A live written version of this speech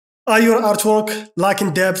Are your artwork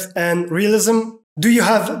lacking depth and realism? Do you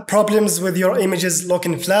have problems with your images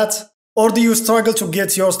looking flat? Or do you struggle to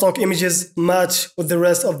get your stock images match with the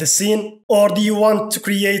rest of the scene? Or do you want to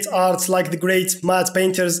create art like the great matte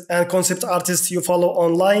painters and concept artists you follow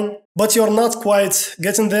online, but you're not quite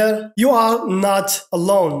getting there? You are not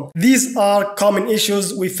alone. These are common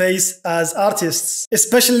issues we face as artists,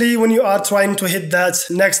 especially when you are trying to hit that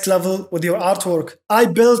next level with your artwork. I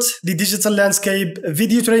built the Digital Landscape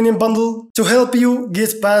video training bundle to help you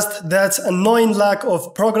get past that annoying lack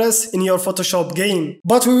of progress in your Photoshop game.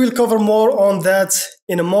 But we will cover more on that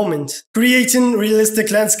in a moment. Creating realistic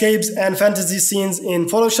landscapes and fantasy scenes in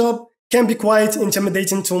Photoshop can be quite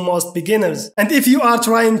intimidating to most beginners. And if you are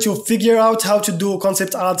trying to figure out how to do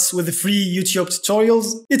concept arts with free YouTube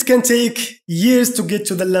tutorials, it can take years to get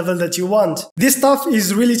to the level that you want. This stuff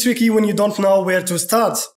is really tricky when you don't know where to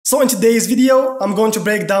start. So in today's video, I'm going to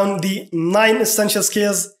break down the 9 essential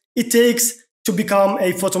skills it takes to become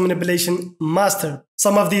a photo manipulation master.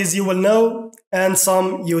 Some of these you will know, and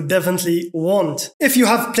some you definitely won't. If you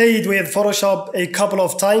have played with Photoshop a couple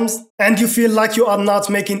of times and you feel like you are not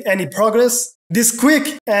making any progress, this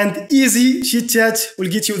quick and easy chit chat will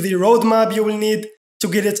get you the roadmap you will need to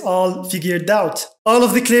get it all figured out. All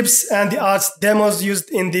of the clips and the art demos used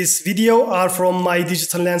in this video are from my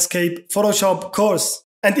Digital Landscape Photoshop course.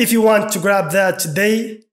 And if you want to grab that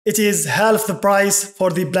today, it is half the price for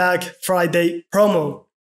the Black Friday promo.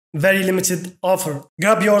 Very limited offer.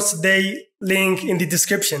 Grab yours today, link in the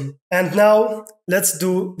description. And now, let's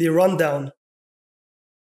do the rundown.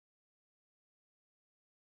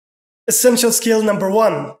 Essential skill number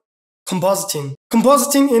 1, compositing.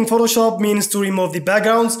 Compositing in Photoshop means to remove the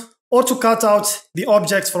backgrounds or to cut out the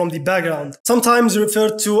objects from the background, sometimes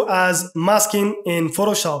referred to as masking in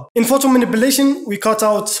Photoshop. In photo manipulation, we cut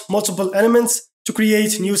out multiple elements to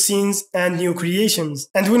create new scenes and new creations.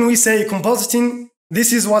 And when we say compositing,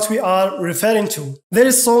 this is what we are referring to. There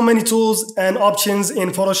is so many tools and options in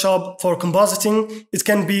Photoshop for compositing, it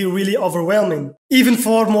can be really overwhelming, even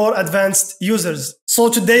for more advanced users. So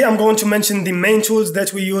today I'm going to mention the main tools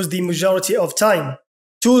that we use the majority of time.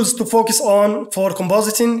 Tools to focus on for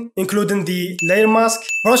compositing, including the layer mask,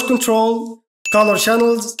 brush control, color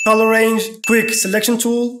channels, color range, quick selection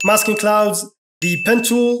tool, masking clouds, the pen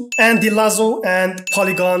tool, and the lasso and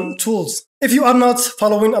polygon tools. If you are not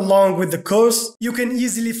following along with the course, you can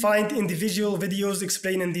easily find individual videos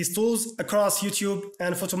explaining these tools across YouTube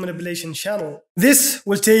and photo manipulation channel. This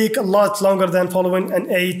will take a lot longer than following an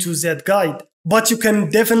A to Z guide, but you can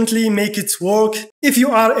definitely make it work if you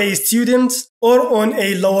are a student or on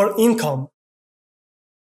a lower income.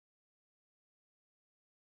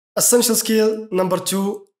 Essential skill number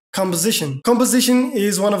 2, composition. Composition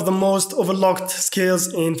is one of the most overlooked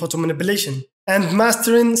skills in photo manipulation, and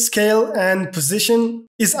mastering scale and position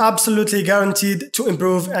is absolutely guaranteed to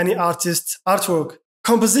improve any artist's artwork.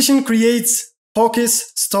 Composition creates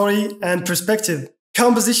focus, story, and perspective.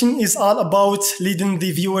 Composition is all about leading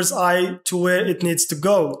the viewer's eye to where it needs to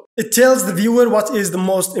go. It tells the viewer what is the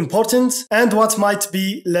most important and what might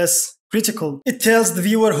be less critical. It tells the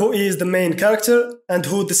viewer who is the main character and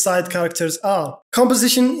who the side characters are.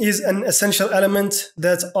 Composition is an essential element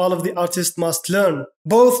that all of the artists must learn,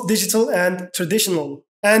 both digital and traditional.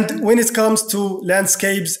 And when it comes to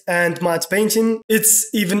landscapes and matte painting,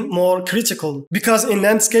 it's even more critical. Because in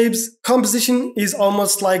landscapes, composition is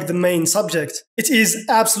almost like the main subject. It is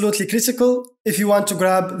absolutely critical if you want to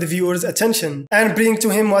grab the viewer's attention and bring to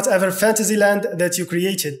him whatever fantasy land that you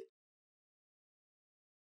created.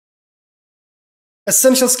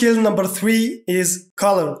 Essential skill number 3 is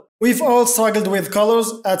color. We've all struggled with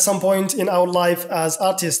colors at some point in our life as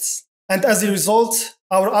artists, and as a result,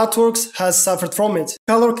 our artworks has suffered from it.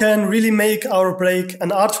 Color can really make or break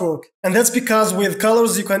an artwork, and that's because with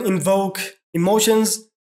colors you can invoke emotions,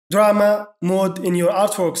 drama, mood in your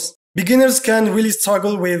artworks. Beginners can really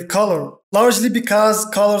struggle with color, largely because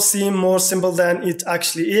colors seem more simple than it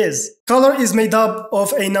actually is. Color is made up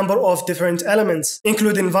of a number of different elements,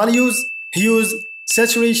 including values, hues,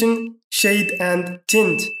 saturation, shade, and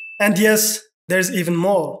tint. And yes, there's even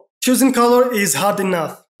more. Choosing color is hard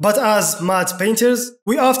enough, but as matte painters,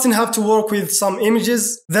 we often have to work with some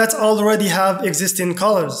images that already have existing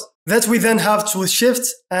colors, that we then have to shift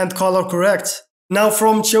and color correct. Now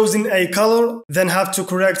from choosing a color, then have to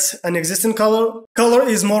correct an existing color, color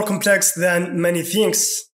is more complex than many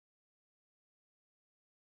things.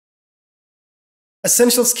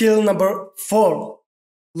 Essential skill number 4,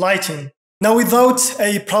 lighting. Now without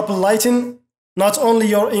a proper lighting, not only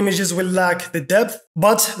your images will lack the depth,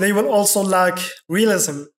 but they will also lack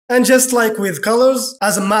realism. And just like with colors,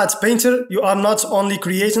 as a matte painter, you are not only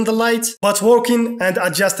creating the light, but working and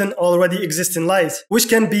adjusting already existing light, which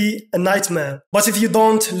can be a nightmare. But if you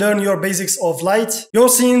don't learn your basics of light, your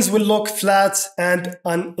scenes will look flat and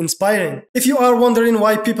uninspiring. If you are wondering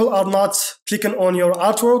why people are not clicking on your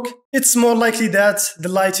artwork, it's more likely that the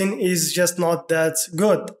lighting is just not that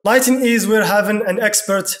good. Lighting is where having an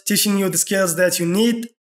expert teaching you the skills that you need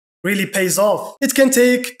really pays off. It can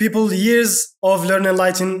take people years of learning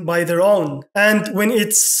lighting by their own. And when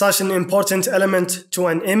it's such an important element to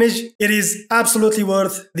an image, it is absolutely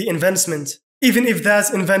worth the investment, even if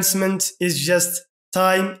that investment is just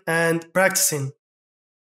time and practicing.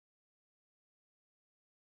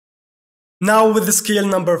 Now with the skill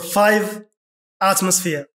number 5,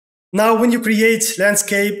 atmosphere. Now, when you create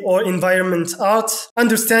landscape or environment art,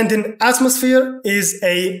 understanding atmosphere is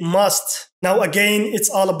a must. Now, again, it's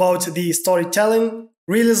all about the storytelling,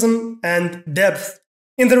 realism, and depth.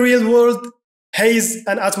 In the real world, haze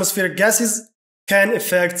and atmospheric gases can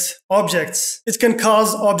affect objects. It can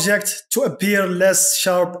cause objects to appear less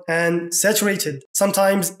sharp and saturated.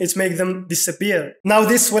 Sometimes it makes them disappear. Now,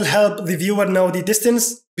 this will help the viewer know the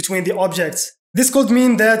distance between the objects. This could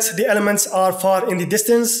mean that the elements are far in the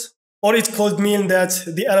distance, or it could mean that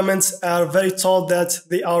the elements are very tall that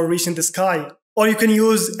they are reaching the sky. Or you can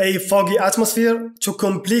use a foggy atmosphere to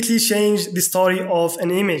completely change the story of an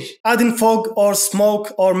image. Adding fog or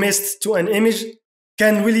smoke or mist to an image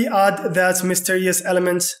can really add that mysterious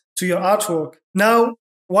element to your artwork. Now,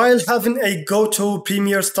 while having a go-to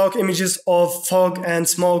premier stock images of fog and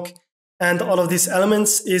smoke and all of these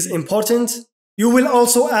elements is important, you will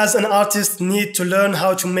also, as an artist, need to learn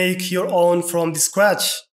how to make your own from the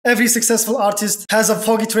scratch. Every successful artist has a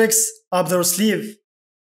foggy tricks up their sleeve.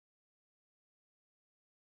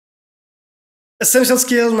 Essential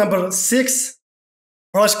skill number 6,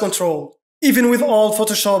 brush control. Even with all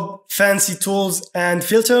Photoshop fancy tools and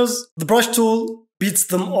filters, the brush tool beats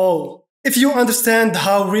them all. If you understand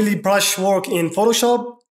how really brush work in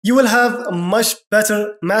Photoshop, you will have a much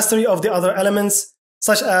better mastery of the other elements,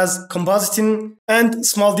 such as compositing and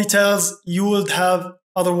small details you would have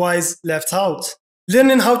otherwise left out.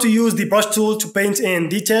 Learning how to use the brush tool to paint in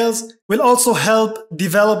details will also help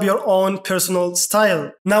develop your own personal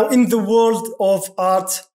style. Now, in the world of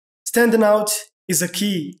art, standing out is a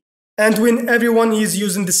key. And when everyone is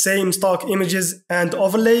using the same stock images and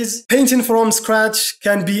overlays, painting from scratch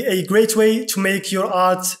can be a great way to make your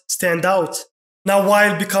art stand out. Now,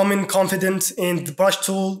 while becoming confident in the brush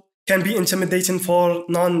tool can be intimidating for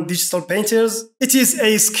non-digital painters, it is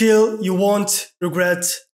a skill you won't regret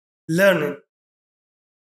learning.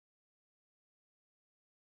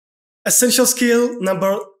 Essential skill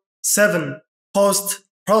number 7,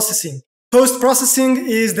 post-processing. Post-processing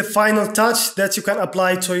is the final touch that you can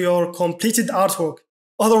apply to your completed artwork,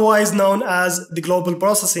 otherwise known as the global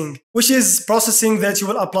processing, which is processing that you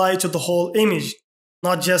will apply to the whole image,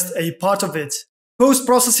 not just a part of it.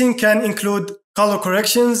 Post-processing can include color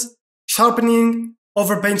corrections, sharpening,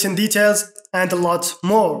 overpainting details, and a lot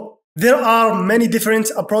more. There are many different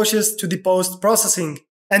approaches to the post-processing,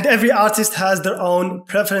 and every artist has their own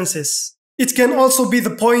preferences. It can also be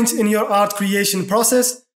the point in your art creation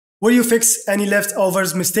process where you fix any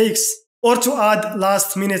leftovers mistakes, or to add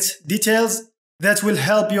last-minute details that will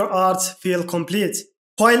help your art feel complete.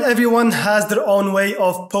 While everyone has their own way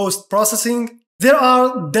of post-processing, there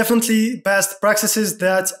are definitely best practices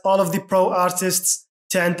that all of the pro artists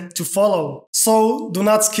tend to follow. So do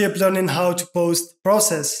not skip learning how to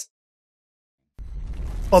post-process.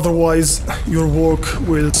 Otherwise, your work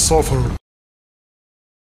will suffer.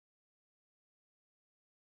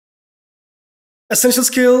 Essential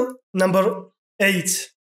skill number 8.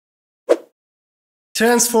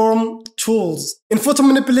 Transform tools. In photo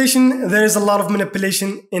manipulation, there is a lot of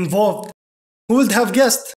manipulation involved. Who would have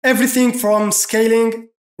guessed? Everything from scaling,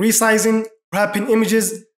 resizing, wrapping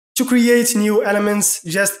images, to create new elements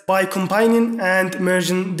just by combining and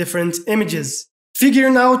merging different images.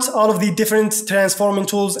 Figuring out all of the different transforming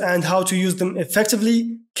tools and how to use them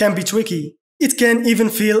effectively can be tricky. It can even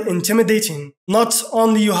feel intimidating. Not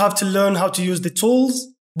only you have to learn how to use the tools,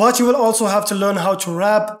 but you will also have to learn how to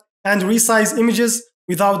wrap and resize images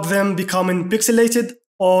without them becoming pixelated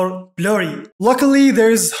or blurry. Luckily,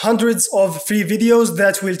 there's hundreds of free videos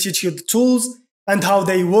that will teach you the tools and how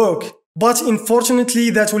they work. But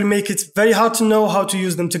unfortunately, that will make it very hard to know how to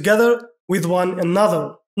use them together with one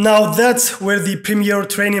another. Now that's where the Premier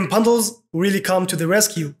training bundles really come to the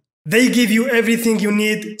rescue. They give you everything you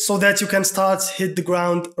need so that you can hit the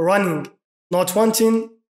ground running, not wanting,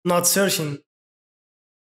 not searching.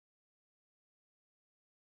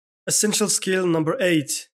 Essential skill number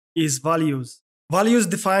 8 is values. Values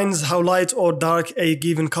defines how light or dark a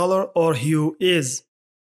given color or hue is.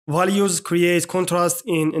 Values create contrast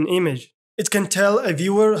in an image. It can tell a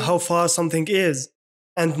viewer how far something is,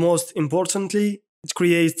 and most importantly, it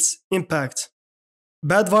creates impact.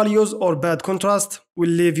 Bad values or bad contrast will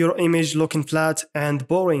leave your image looking flat and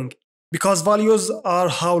boring. Because values are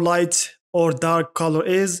how light or dark color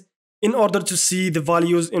is, in order to see the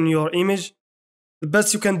values in your image, the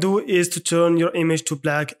best you can do is to turn your image to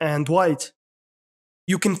black and white.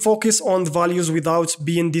 You can focus on the values without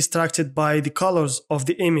being distracted by the colors of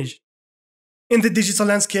the image. In the Digital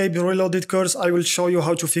Landscape Reloaded course, I will show you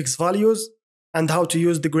how to fix values and how to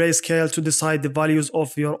use the grayscale to decide the values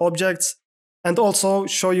of your objects, and also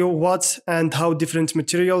show you what and how different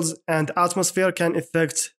materials and atmosphere can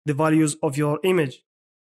affect the values of your image.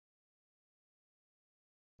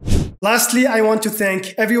 Lastly, I want to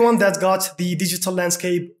thank everyone that got the Digital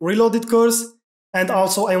Landscape Reloaded course, and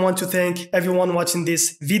also I want to thank everyone watching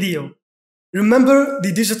this video. Remember,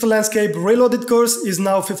 the Digital Landscape Reloaded course is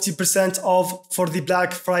now 50% off for the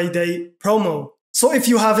Black Friday promo. So if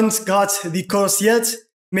you haven't got the course yet,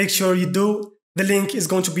 make sure you do. The link is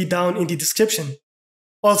going to be down in the description.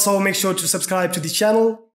 Also, make sure to subscribe to the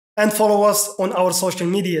channel and follow us on our social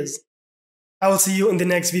medias. I will see you in the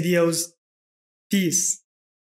next videos. Peace.